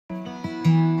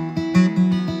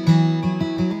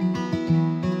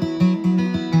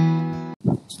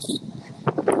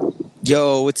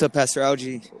Yo, what's up, Pastor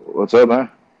Algie? What's up, man?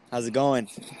 How's it going?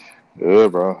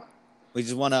 Good, bro. We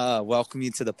just want to welcome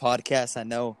you to the podcast. I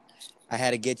know I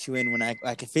had to get you in when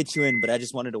I could fit you in, but I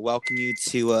just wanted to welcome you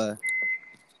to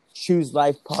Choose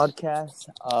Life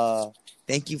podcast.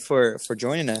 Thank you for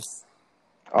joining us.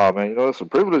 Oh, man, it's a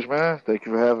privilege, man. Thank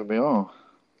you for having me on.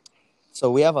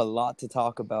 So we have a lot to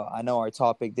talk about. I know our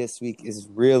topic this week is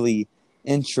really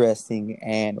interesting,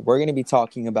 and we're going to be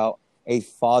talking about a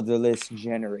fatherless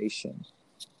generation.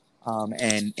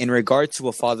 And in regard to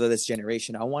a fatherless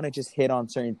generation, I want to just hit on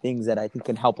certain things that I think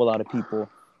can help a lot of people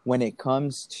when it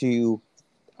comes to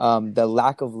the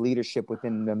lack of leadership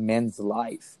within the men's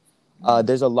life.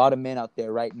 There's a lot of men out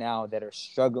there right now that are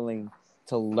struggling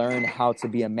to learn how to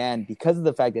be a man because of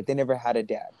the fact that they never had a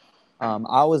dad.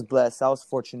 I was blessed. I was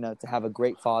fortunate to have a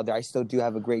great father. I still do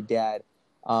have a great dad.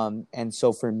 And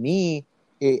so for me,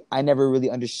 I never really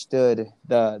understood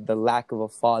the lack of a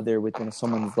father within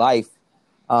someone's life.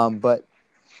 But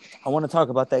I want to talk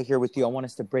about that here with you. I want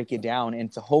us to break it down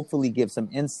and to hopefully give some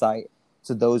insight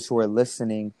to those who are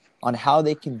listening on how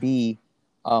they can be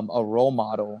a role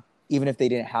model, even if they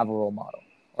didn't have a role model,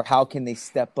 or how can they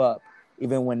step up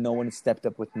even when no one stepped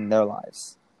up within their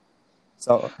lives.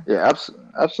 So yeah,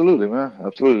 absolutely, man.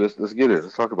 Absolutely. Let's get it.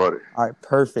 Let's talk about it. All right,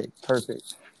 perfect. So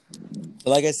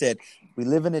like I said, we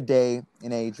live in a day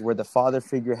and age where the father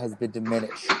figure has been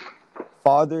diminished.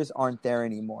 Fathers aren't there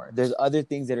anymore. There's other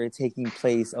things that are taking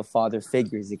place of father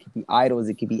figures. It could be idols,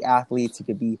 it could be athletes, it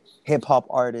could be hip hop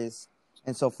artists.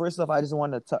 And so first off, I just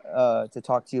wanted to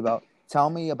talk to you about, tell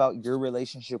me about your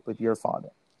relationship with your father.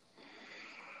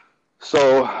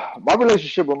 So, my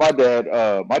relationship with my dad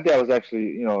was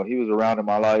actually, he was around in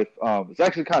my life. It's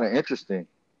actually kind of interesting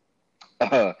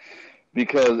uh,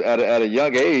 because at a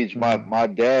young age, my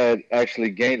dad actually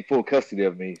gained full custody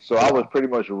of me. So I was pretty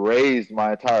much raised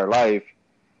my entire life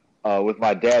with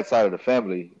my dad's side of the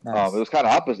family. Nice. It was kind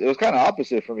of opposite. It was kind of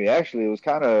opposite for me, actually. It was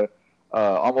kind of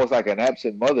almost like an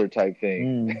absent mother type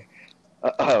thing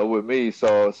with me.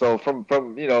 So from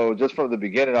just from the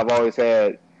beginning,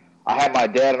 I had my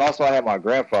dad, and also I had my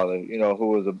grandfather,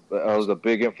 who was a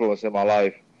big influence in my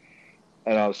life.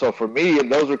 And so for me,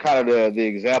 those were kind of the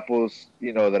examples,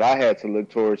 that I had to look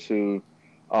towards to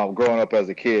growing up as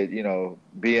a kid,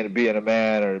 being a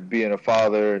man or being a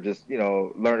father, just,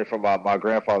 learning from my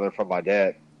grandfather and from my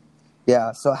dad.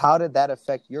 Yeah. So how did that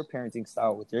affect your parenting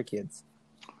style with your kids?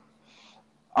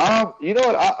 You know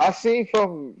what? I seen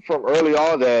from early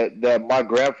on that my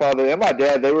grandfather and my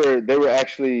dad, they were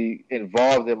actually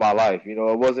involved in my life. It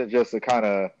wasn't just a kind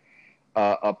of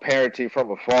a parenting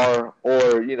from afar,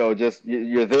 or just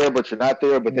you're there but you're not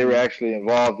there. But they were actually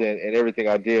involved in everything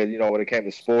I did. When it came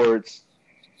to sports,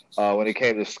 when it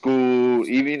came to school,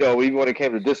 even when it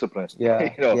came to discipline.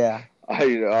 Yeah. Yeah. I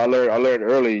learned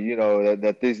early,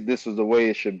 that this was the way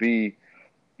it should be.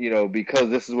 Because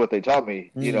this is what they taught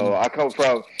me. I come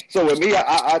from. So with me,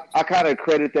 I kind of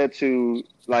credit that to,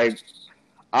 like,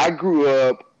 I grew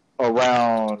up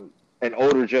around an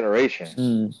older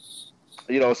generation.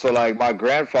 So like my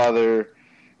grandfather,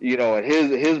 and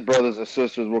his brothers and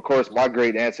sisters were, of course, my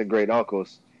great aunts and great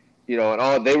uncles. And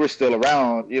all they were still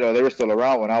around. They were still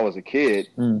around when I was a kid.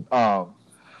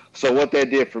 So what that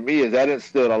did for me is that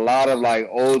instilled a lot of like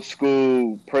old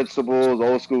school principles,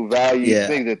 old school values,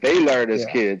 things that they learned as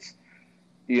kids,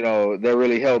 that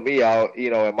really helped me out,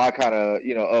 in my kind of,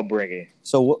 upbringing.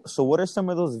 So what are some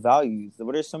of those values?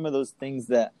 What are some of those things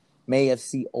that may have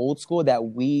seen old school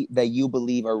that you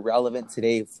believe are relevant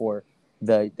today for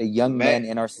the young men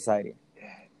in our society?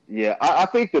 Yeah, I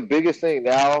think the biggest thing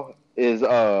now is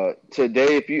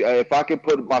today, if I could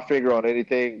put my finger on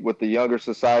anything with the younger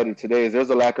society today, is there's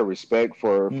a lack of respect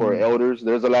for elders.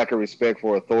 There's a lack of respect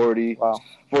for authority,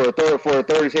 for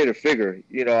authoritative figure.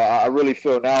 I really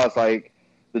feel now it's like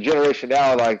the generation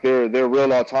now, like they're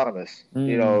real autonomous.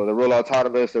 They're real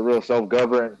autonomous. They're real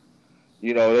self-governed.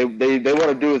 They want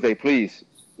to do as they please.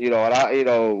 And I,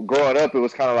 growing up, it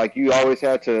was kind of like you always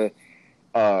had to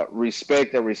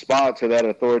respect and respond to that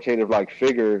authoritative like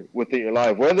figure within your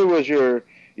life, whether it was your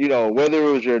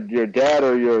dad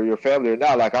or your family or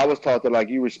not. Like I was taught that, like,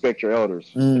 you respect your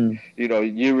elders.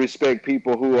 You respect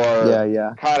people who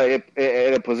are kind of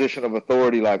in a position of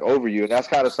authority, like, over you, and that's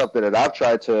kind of something that I've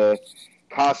tried to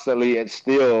constantly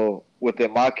instill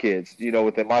within my kids,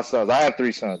 within my sons. I have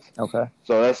 3 sons. Okay.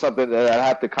 So that's something that I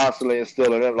have to constantly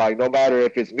instill in them. Like, no matter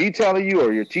if it's me telling you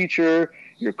or your teacher,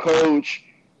 your coach,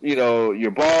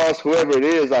 your boss, whoever it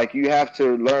is, like, you have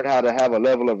to learn how to have a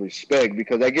level of respect,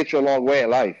 because that gets you a long way in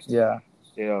life. Yeah.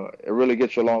 It really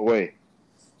gets you a long way.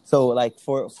 So, like,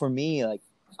 for me, like,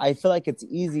 I feel like it's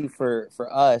easy for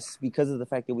us because of the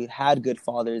fact that we've had good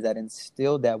fathers that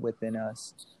instilled that within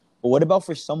us. But what about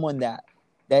for someone that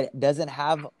doesn't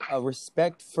have a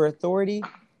respect for authority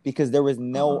because there was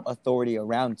no authority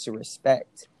around to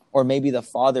respect, or maybe the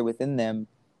father within them,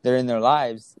 they're in their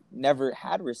lives, never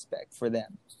had respect for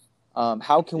them?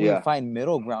 How can we find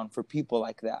middle ground for people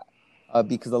like that?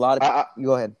 Because a lot of people,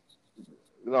 go ahead.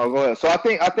 No, go ahead. So I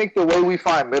think the way we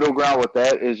find middle ground with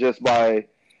that is just by,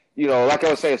 like I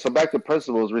was saying. So back to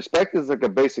principles. Respect is like a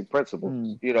basic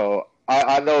principle.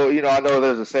 I know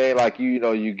there's a saying like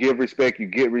you give respect, you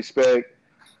get respect.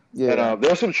 Yeah. And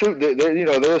there's some truth.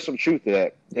 There's some truth to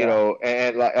that.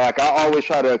 And like I always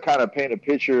try to kind of paint a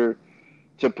picture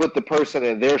to put the person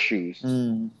in their shoes.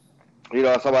 So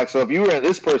if you were in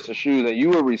this person's shoes and you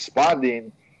were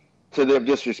responding to them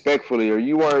disrespectfully, or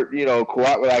you weren't,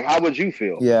 like, how would you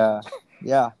feel? Yeah.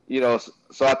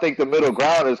 So I think the middle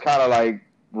ground is kind of like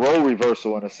role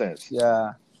reversal in a sense.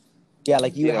 Yeah,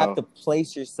 like you have to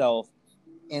place yourself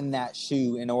in that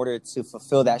shoe in order to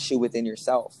fulfill that shoe within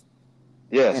yourself.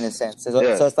 Yes. In a sense. So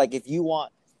it's like if you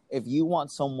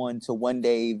want someone to one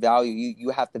day value you, you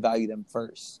have to value them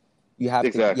first. You have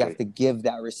to give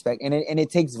that respect, and it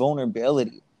takes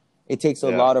vulnerability. It takes a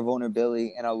lot of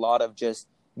vulnerability and a lot of just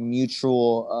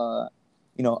mutual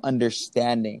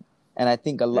understanding. And I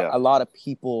think a lot of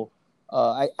people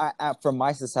I from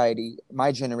my society,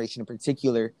 my generation in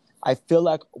particular, I feel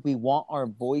like we want our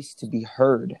voice to be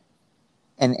heard,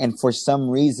 and for some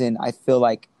reason I feel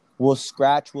like we'll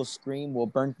scratch, we'll scream, we'll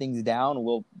burn things down,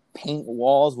 we'll paint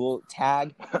walls, we'll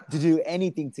tag, to do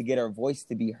anything to get our voice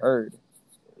to be heard.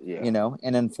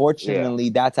 And unfortunately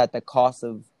that's at the cost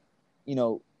of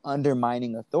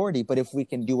undermining authority. But if we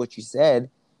can do what you said,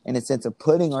 in a sense of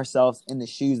putting ourselves in the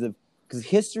shoes of, because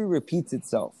history repeats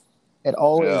itself, it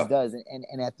always does,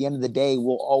 and at the end of the day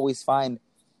we'll always find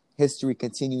history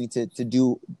continuing to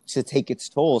take its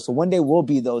toll. So one day we'll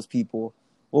be those people,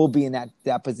 we'll be in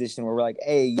that position where we're like,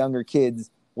 hey, younger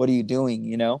kids, what are you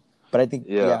doing? But I think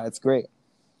it's great.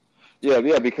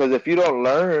 Because if you don't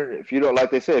learn,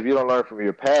 like they say, if you don't learn from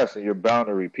your past, then you're bound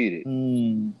to repeat it.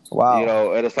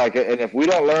 Wow. And it's like, and if we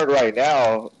don't learn right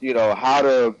now, how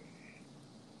to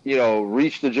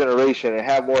reach the generation and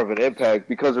have more of an impact,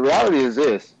 because the reality is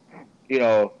this,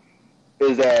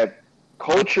 is that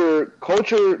culture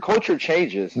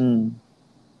changes.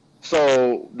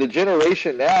 So the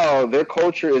generation now, their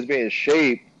culture is being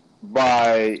shaped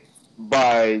by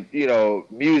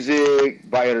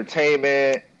music, by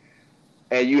entertainment,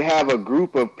 and you have a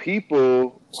group of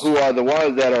people who are the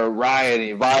ones that are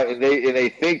rioting, and they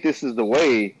think this is the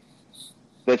way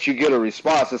that you get a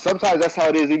response. And sometimes that's how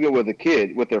it is even with a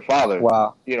kid, with their father.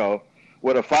 Wow.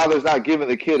 When a father's not giving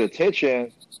the kid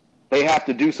attention, they have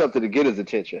to do something to get his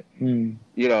attention.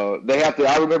 They have to.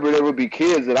 I remember there would be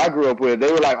kids that I grew up with,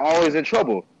 they were like always in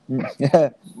trouble. But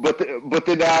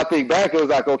then now I think back, it was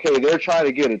like, okay, they're trying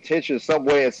to get attention some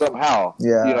way and somehow.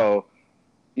 And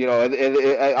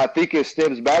I think it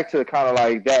stems back to kind of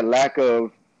like that lack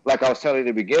of, like I was telling you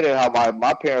in the beginning, how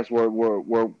my parents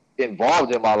were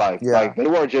involved in my life. Like they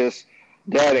weren't just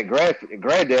dad and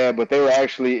granddad, but they were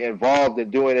actually involved in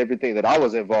doing everything that I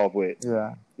was involved with.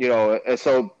 And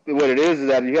so what it is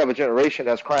that you have a generation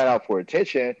that's crying out for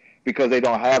attention because they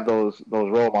don't have those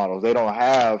role models. They don't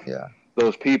have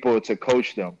those people to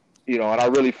coach them. And I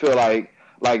really feel like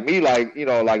me, like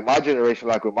my generation,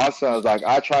 like with my sons, like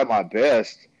I try my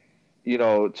best,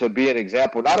 to be an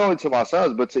example, not only to my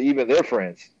sons, but to even their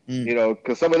friends,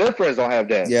 because some of their friends don't have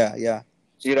dads.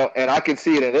 And I can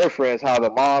see it in their friends, how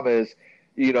the mom is,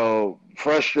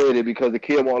 frustrated because the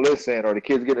kid won't listen, or the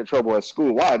kids get in trouble at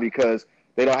school. Why? Because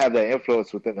they don't have that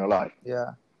influence within their life.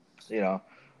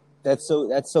 That's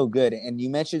so good. And you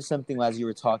mentioned something as you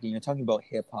were talking. You're talking about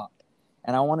hip hop,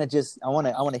 and I want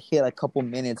to hit a couple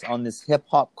minutes on this hip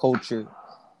hop culture,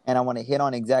 and I want to hit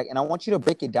on and I want you to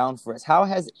break it down for us. How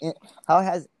has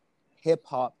hip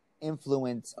hop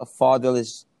influenced a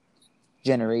fatherless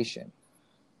generation?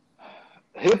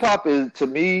 Hip hop is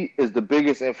the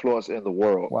biggest influence in the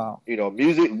world. Wow.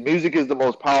 Music is the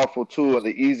most powerful tool and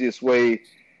the easiest way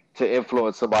to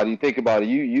influence somebody. You think about it.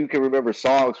 You can remember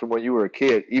songs from when you were a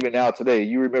kid. Even now today,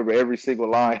 you remember every single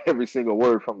line, every single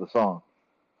word from the song.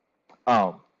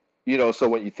 So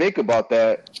when you think about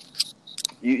that,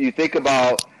 you think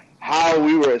about how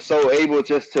we were so able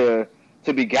just to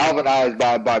be galvanized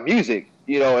by music.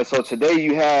 And so today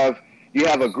you have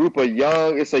a group of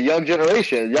it's a young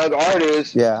generation, young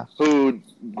artists who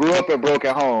grew up in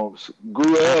broken homes,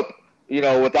 grew up,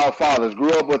 without fathers,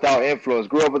 grew up without influence,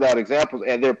 grew up without examples,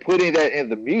 and they're putting that in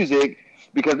the music,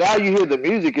 because now you hear the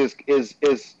music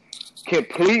is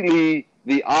completely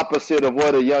the opposite of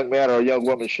what a young man or a young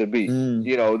woman should be. Mm.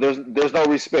 You know, there's no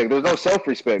respect. There's no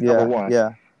self-respect, number Yeah. one.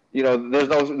 Yeah. You know, there's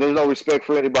no respect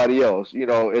for anybody else. You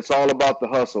know, it's all about the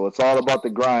hustle. It's all about the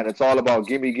grind. It's all about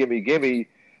gimme, gimme, gimme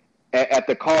at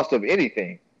the cost of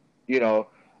anything. You know,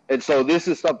 and so this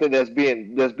is something that's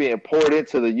being poured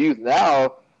into the youth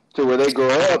now, to where they grow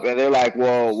up and they're like,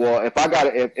 well, if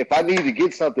I need to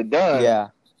get something done, Yeah.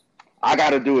 I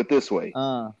got to do it this way.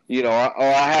 You know, or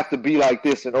I have to be like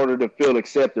this in order to feel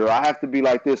accepted, or I have to be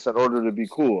like this in order to be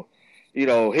cool. You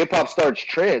know, hip hop starts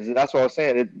trends, and that's what I was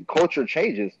saying. Culture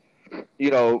changes. You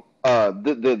know,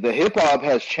 the hip hop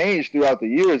has changed throughout the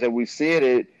years, and we've seen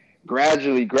it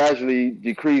gradually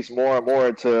decrease more and more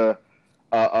into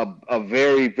a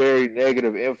very, very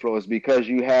negative influence, because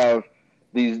you have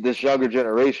this younger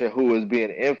generation who is being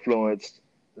influenced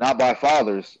not by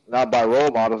fathers, not by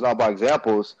role models, not by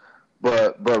examples,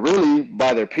 but really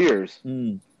by their peers.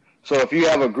 Mm. So if you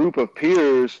have a group of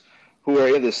peers who are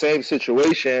in the same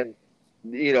situation,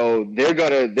 you know, they're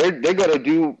gonna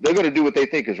do what they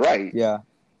think is right. Yeah.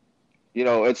 You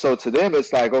know, and so to them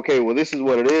it's like, okay, well, this is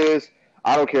what it is.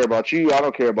 I don't care about you. I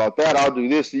don't care about that. I'll do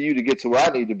this to you to get to where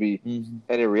I need to be. Mm-hmm.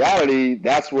 And in reality,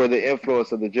 that's where the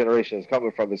influence of the generation is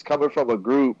coming from. It's coming from a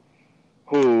group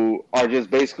who are just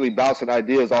basically bouncing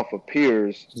ideas off of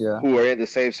peers who are in the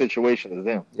same situation as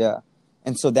them. Yeah.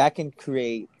 And so that can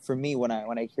create, for me, when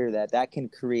I hear that can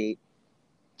create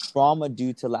trauma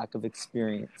due to lack of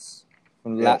experience,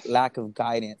 from lack of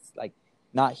guidance, like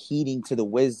not heeding to the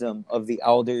wisdom of the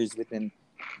elders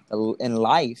in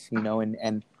life, you know,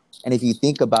 and if you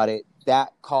think about it,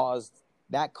 that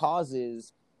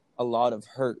causes a lot of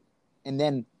hurt. And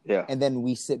then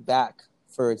we sit back.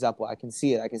 For example, I can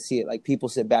see it. Like, people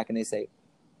sit back and they say,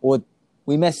 well,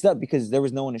 we messed up because there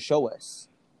was no one to show us.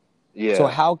 Yeah. So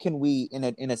how can we,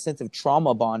 in a sense of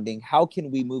trauma bonding, how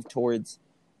can we move towards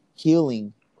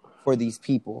healing for these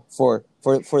people, for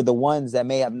the ones that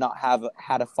may have not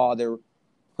had a father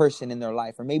person in their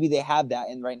life, or maybe they have that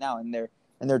right now, and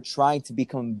they're trying to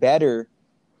become better.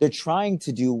 They're trying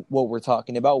to do what we're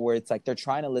talking about, where it's like they're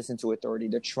trying to listen to authority,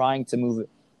 they're trying to move it,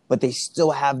 but they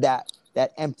still have that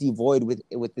empty void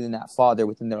within that father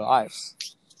within their lives.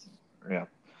 Yeah,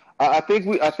 I think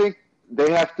we have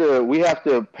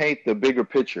to paint the bigger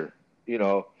picture, you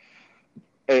know,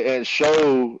 and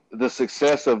show the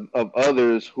success of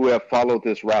others who have followed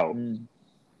this route. Mm.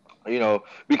 You know,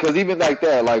 because even like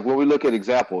that, like when we look at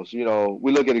examples, you know,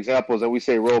 we look at examples and we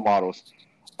say role models.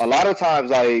 A lot of times,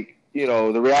 like, you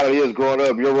know, the reality is, growing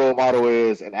up, your role model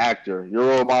is an actor. Your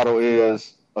role model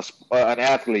is an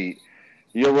athlete.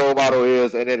 Your role model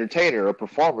is an entertainer, a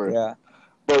performer. Yeah.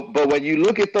 But when you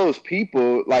look at those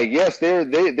people, like, yes,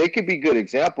 they could be good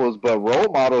examples, but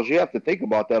role models, you have to think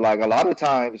about that. Like, a lot of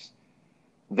times,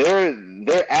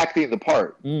 they're acting the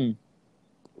part. Mm.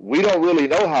 We don't really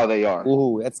know how they are.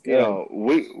 Ooh, that's good. You know,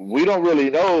 we don't really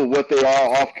know what they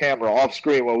are off camera, off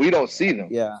screen, when we don't see them.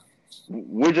 Yeah.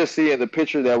 We're just seeing the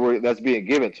picture that's being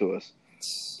given to us.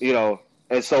 You know,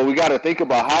 and so we got to think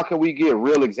about, how can we get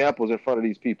real examples in front of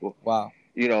these people? Wow.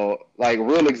 You know, like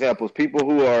real examples, people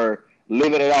who are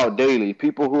living it out daily,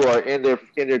 people who are in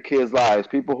their kids' lives,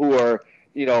 people who are,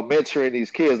 you know, mentoring these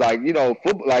kids. Like, you know,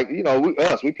 football, like, you know, we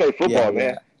play football,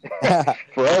 man.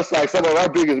 For us, like, some of our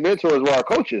biggest mentors were our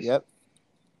coaches. Yep.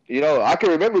 You know, I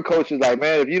can remember coaches like,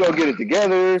 man, if you don't get it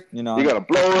together, you know, you're gonna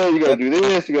blow it, you're gonna do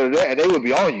this, you're gonna do that, and they would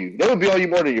be on you. They would be on you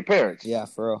more than your parents. Yeah,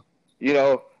 for real. You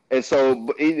know, and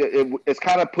so it's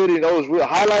kind of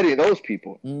highlighting those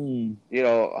people. Mm. You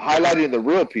know, highlighting the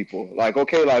real people. Like,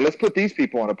 okay, like, let's put these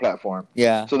people on a platform.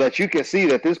 Yeah. So that you can see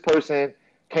that this person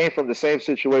came from the same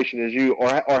situation as you,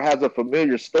 or has a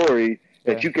familiar story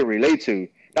that you can relate to.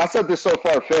 Not something so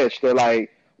far-fetched. They're like,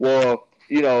 well,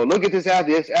 you know, look at this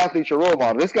athlete. This athlete's your role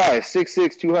model. This guy is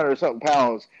 6'6", 200-something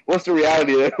pounds. What's the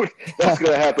reality that's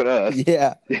going to happen to us?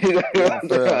 Yeah. You know,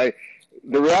 like,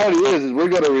 the reality is we're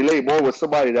going to relate more with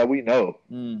somebody that we know.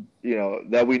 Mm. You know,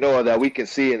 that we know, and that we can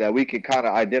see, and that we can kind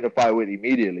of identify with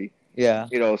immediately. Yeah.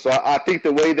 You know, so I think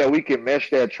the way that we can mesh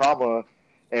that trauma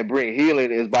and bring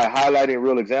healing is by highlighting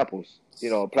real examples. You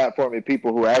know, platforming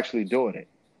people who are actually doing it.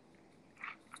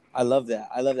 I love that.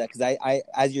 Because I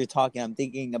as you're talking, I'm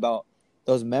thinking about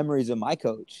those memories of my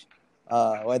coach,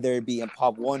 whether it be in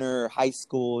Pop Warner, high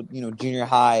school, you know, junior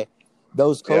high.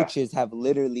 Those coaches have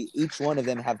literally, each one of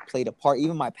them have played a part.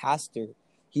 Even my pastor,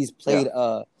 he's played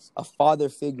a father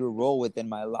figure role within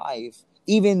my life,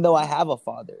 even though I have a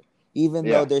father, even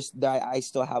though I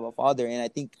still have a father. And I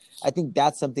think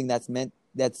that's something that's meant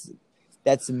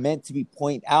to be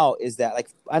pointed out, is that, like,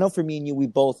 I know for me and you, we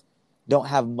both don't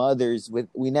have mothers.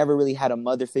 We never really had a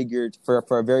mother figure for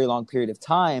a very long period of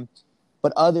time.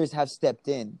 but others have stepped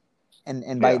in,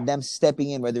 and by them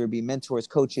stepping in, whether it be mentors,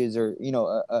 coaches, or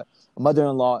a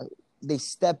mother-in-law, they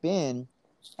step in,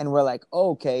 and we're like,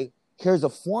 oh, okay, here's a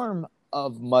form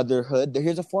of motherhood,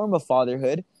 here's a form of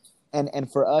fatherhood,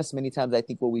 and for us, many times I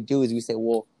think what we do is we say,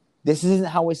 well, this isn't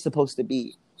how it's supposed to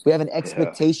be. We have an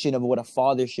expectation of what a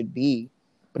father should be,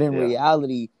 but in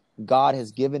reality, God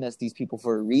has given us these people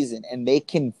for a reason, and they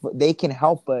can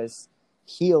help us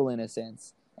heal in a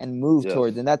sense and move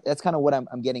towards. And that's kind of what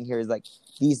I'm getting here is like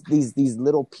these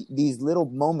little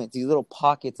moments, these little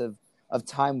pockets of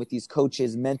time with these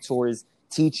coaches, mentors,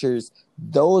 teachers.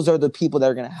 Those are the people that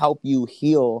are going to help you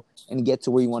heal and get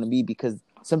to where you want to be, because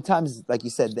sometimes, like you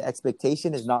said, the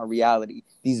expectation is not reality.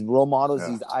 These role models,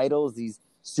 these idols, these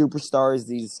superstars,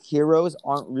 these heroes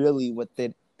aren't really what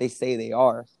they say they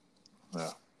are.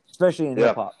 Yeah. Especially in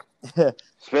hip hop.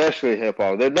 Especially hip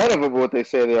hop. None of them are what they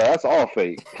say they are. That's all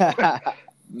fake.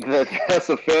 That's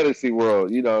a fantasy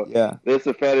world, Yeah. It's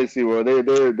a fantasy world.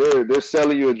 They're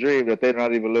selling you a dream that they're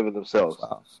not even living themselves.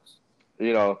 Wow.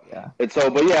 Yeah. And so,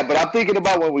 but I'm thinking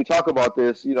about when we talk about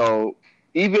this,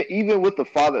 even with the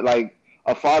father, like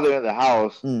a father in the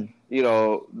house,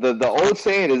 the old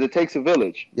saying is it takes a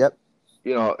village. Yep.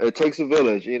 It takes a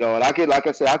village, and I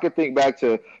could think back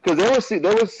to, because there was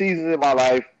seasons in my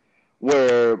life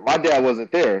where my dad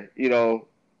wasn't there, and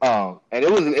it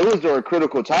was during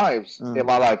critical times in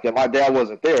my life that my dad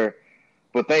wasn't there.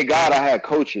 But thank God I had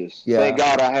coaches. Yeah. Thank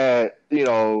God I had,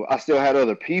 I still had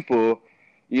other people,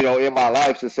 in my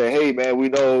life to say, hey man, we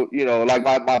know, like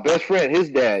my best friend, his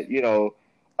dad, he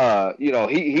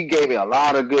gave me a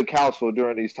lot of good counsel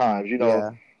during these times,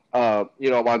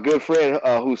 my good friend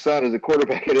whose son is a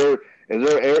quarterback at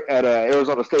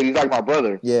Arizona State. He's like my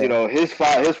brother. Yeah. His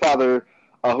father,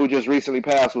 who just recently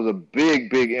passed, was a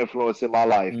big influence in my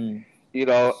life.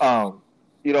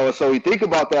 So we think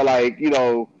about that,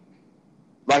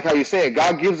 like how you said,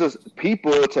 God gives us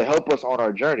people to help us on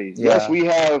our journeys. Yeah. Yes, we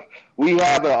have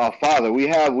a father. We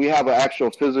have an actual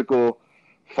physical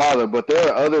father, but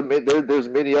there's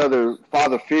many other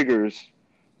father figures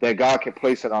that God can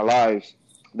place in our lives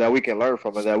that we can learn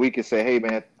from, and that we can say, hey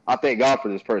man, I thank God for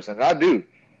this person. And I do.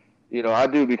 I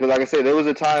do, because like I said, there was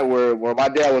a time where my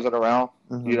dad wasn't around,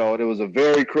 and it was a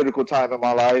very critical time in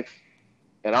my life.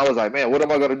 And I was like, man, what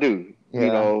am I going to do?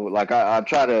 Like I'm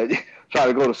trying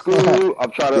to go to school.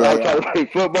 I'm trying to play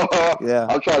football. Yeah.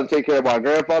 I'm trying to take care of my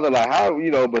grandfather. Like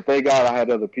how, but thank God I had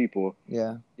other people,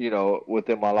 Yeah.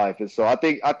 Within my life. And so I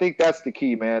think that's the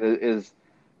key, man, is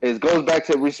goes back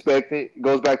to respect. It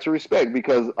goes back to respect,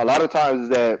 because a lot of times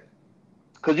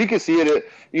because you can see it,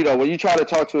 when you try to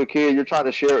talk to a kid, you're trying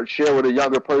to share with a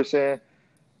younger person,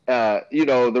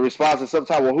 the response is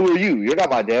sometimes, well, who are you? You're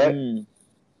not my dad.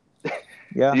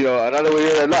 Yeah. And I know we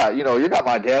hear that a lot. You're not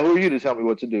my dad. Who are you to tell me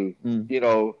what to do?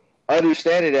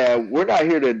 Understanding that we're not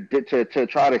here to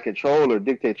try to control or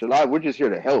dictate your life. We're just here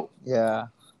to help. Yeah.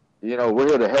 We're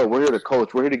here to help. We're here to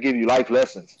coach. We're here to give you life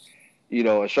lessons,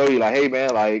 and show you like, hey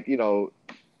man, like,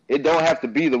 it don't have to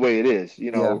be the way it is.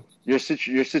 Your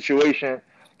situation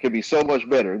can be so much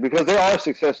better, because there are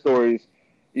success stories,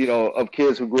 of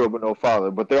kids who grew up with no father,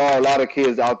 but there are a lot of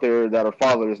kids out there that are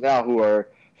fatherless now who are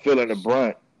feeling the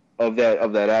brunt of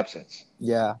that absence.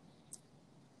 Yeah.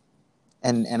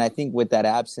 And I think what that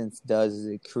absence does is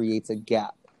it creates a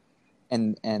gap,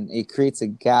 and it creates a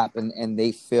gap, and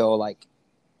they feel like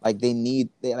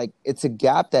it's a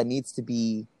gap that needs to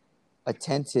be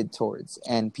attended towards,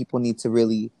 and people need to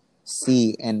really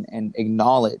see and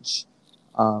acknowledge.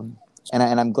 And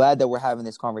I'm glad that we're having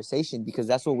this conversation, because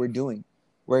that's what we're doing.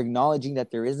 We're acknowledging that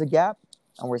there is a gap,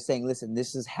 and we're saying, listen,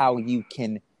 this is how you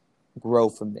can grow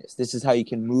from this. This is how you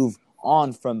can move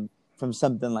on from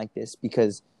something like this,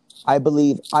 because I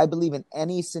believe in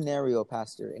any scenario,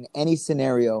 Pastor, in any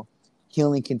scenario,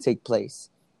 healing can take place.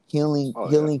 Healing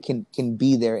can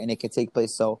be there, and it can take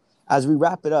place. So as we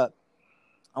wrap it up,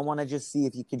 I want to just see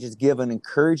if you can just give an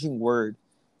encouraging word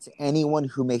to anyone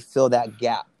who may feel that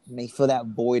gap, may feel that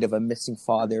void of a missing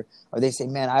father, or they say,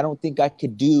 man, I don't think I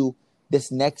could do this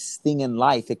next thing in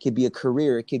life. It could be a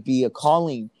career. It could be a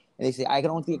calling. And they say, I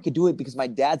don't think I could do it because my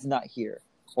dad's not here,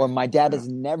 or my dad has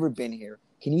never been here.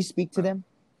 Can you speak to them?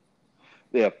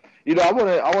 Yeah. I want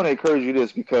to encourage you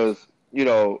this, because,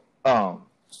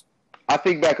 I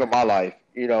think back on my life,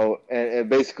 and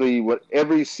basically what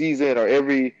every season or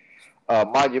every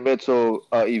monumental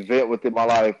event within my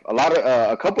life,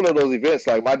 a couple of those events,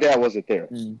 like my dad wasn't there.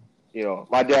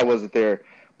 My dad wasn't there.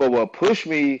 But what pushed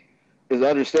me is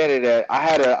understanding that I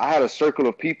had a circle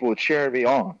of people cheering me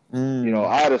on.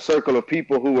 I had a circle of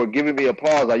people who were giving me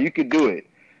applause, like, you can do it.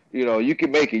 You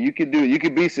can make it. You can do it. You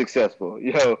can be successful.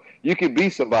 You can be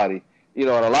somebody. You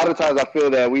know, and a lot of times I feel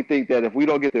that we think that if we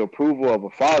don't get the approval of a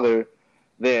father,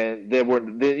 then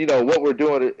you know what we're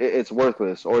doing it's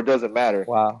worthless or it doesn't matter.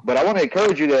 Wow. But I want to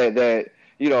encourage you that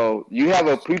you know you have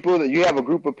a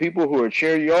group of people who are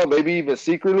cheering you on, maybe even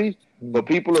secretly, but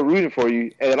people are rooting for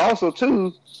you. And then also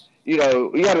too, you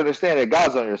know, you got to understand that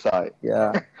God's on your side.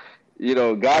 Yeah. You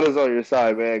know, God is on your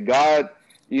side, man. God,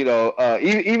 you know,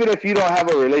 even if you don't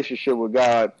have a relationship with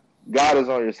God, God is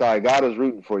on your side. God is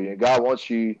rooting for you, and God wants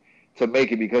you to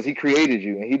make it because He created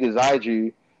you and He designed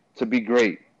you to be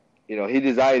great. You know, He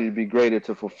designed you to be great and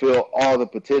to fulfill all the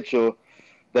potential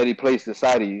that He placed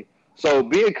inside of you. So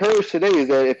be encouraged today is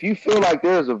that if you feel like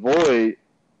there's a void,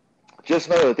 just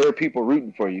know that there are people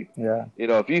rooting for you. Yeah. You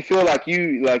know, if you feel like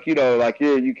you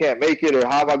can't make it, or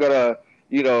how am I gonna,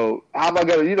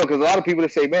 because a lot of people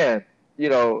that say, man, you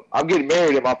know, I'm getting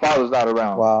married and my father's not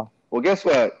around. Wow. Well, guess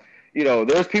what? You know,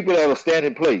 there's people that will stand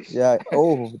in place. Yeah.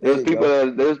 Oh, there you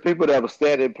go. There's people that will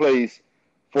stand in place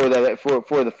for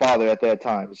the father at that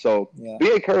time. So Yeah.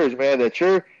 be encouraged, man, that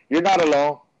you're not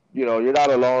alone. You know, you're not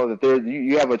alone. That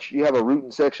you have a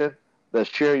rooting section that's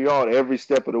cheering you on every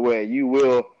step of the way, and you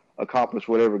will accomplish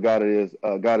whatever God is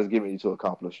giving you to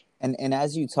accomplish. And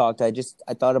as you talked, I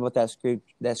thought about that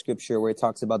scripture where it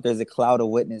talks about there's a cloud of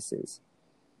witnesses.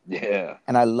 Yeah.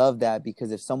 And I love that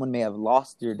because if someone may have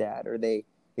lost their dad or they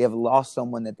have lost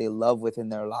someone that they love within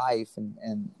their life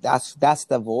and that's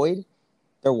the void,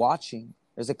 they're watching.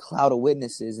 There's a cloud of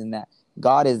witnesses, and that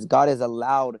God is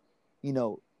allowed, you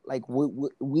know, like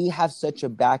we have such a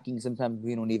backing sometimes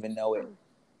we don't even know it,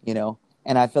 you know.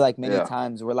 And I feel like many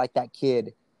times we're like that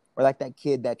kid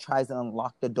that tries to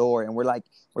unlock the door, and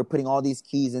we're putting all these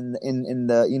keys in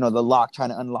the you know the lock, trying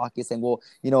to unlock it, saying, well,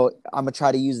 you know, I'm gonna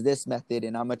try to use this method,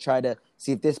 and I'm gonna try to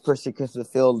see if this person can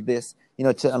fulfill this, you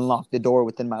know, to unlock the door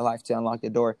within my life, to unlock the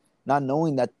door, not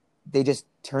knowing that they just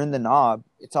turn the knob,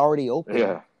 it's already open.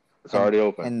 Yeah, it's already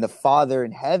open. And the Father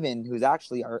in heaven, who's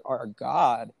actually our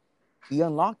God, He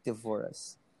unlocked it for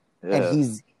us. Yeah. And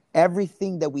He's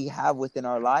everything that we have within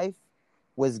our life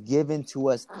was given to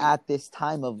us at this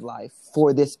time of life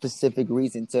for this specific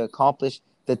reason, to accomplish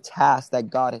the task that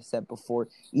God has set before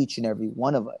each and every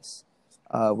one of us.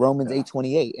 Romans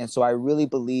 8:28. And so I really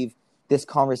believe this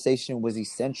conversation was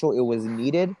essential. It was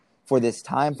needed for this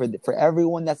time, for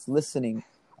everyone that's listening.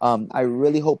 I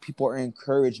really hope people are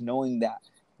encouraged knowing that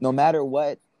no matter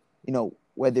what, you know,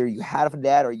 whether you have a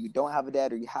dad or you don't have a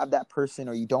dad, or you have that person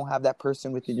or you don't have that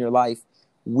person within your life,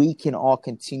 we can all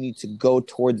continue to go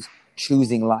towards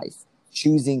choosing life,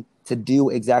 choosing to do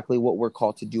exactly what we're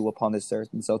called to do upon this earth.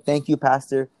 And so thank you,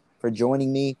 Pastor, for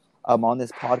joining me on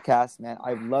this podcast, man.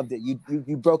 I've loved it.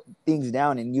 You broke things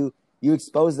down and you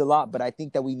exposed a lot, but I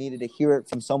think that we needed to hear it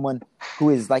from someone who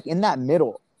is like in that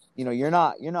middle. You know, you're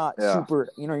not super,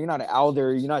 you know, you're not an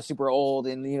elder, you're not super old,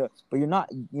 and you know, but you're not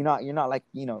like,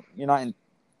 you know, you're not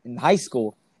in high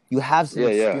school. You have some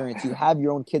experience. You have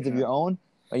your own kids of your own,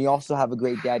 but you also have a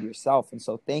great dad yourself. And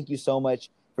so thank you so much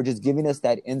for just giving us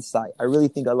that insight. I really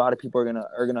think a lot of people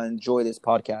are gonna enjoy this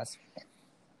podcast.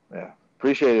 Yeah.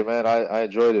 Appreciate it, man. I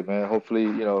enjoyed it, man. Hopefully,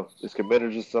 you know, this can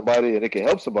benefit somebody and it can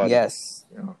help somebody. Yes.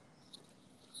 You know.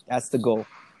 That's the goal.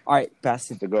 All right,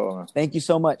 Pastor. That's the goal, man. Thank you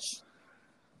so much.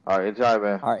 All right, anytime,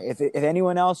 man. All right. If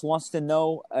anyone else wants to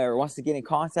know or wants to get in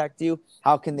contact with you,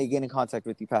 how can they get in contact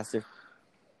with you, Pastor?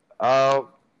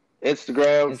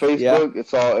 Instagram, Facebook,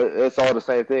 it's all the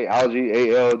same thing.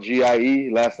 Algie,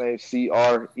 Algie, last name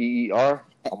Creer.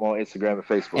 I'm on Instagram and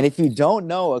Facebook. And if you don't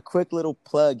know, a quick little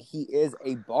plug, he is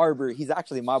a barber. He's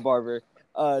actually my barber.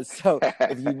 So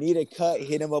if you need a cut,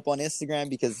 hit him up on Instagram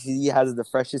because he has the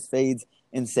freshest fades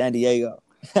in San Diego.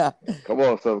 Come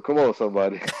on,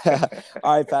 somebody.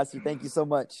 All right, Pastor. Thank you so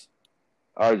much.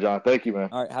 All right, John. Thank you, man.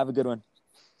 All right. Have a good one.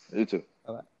 You too.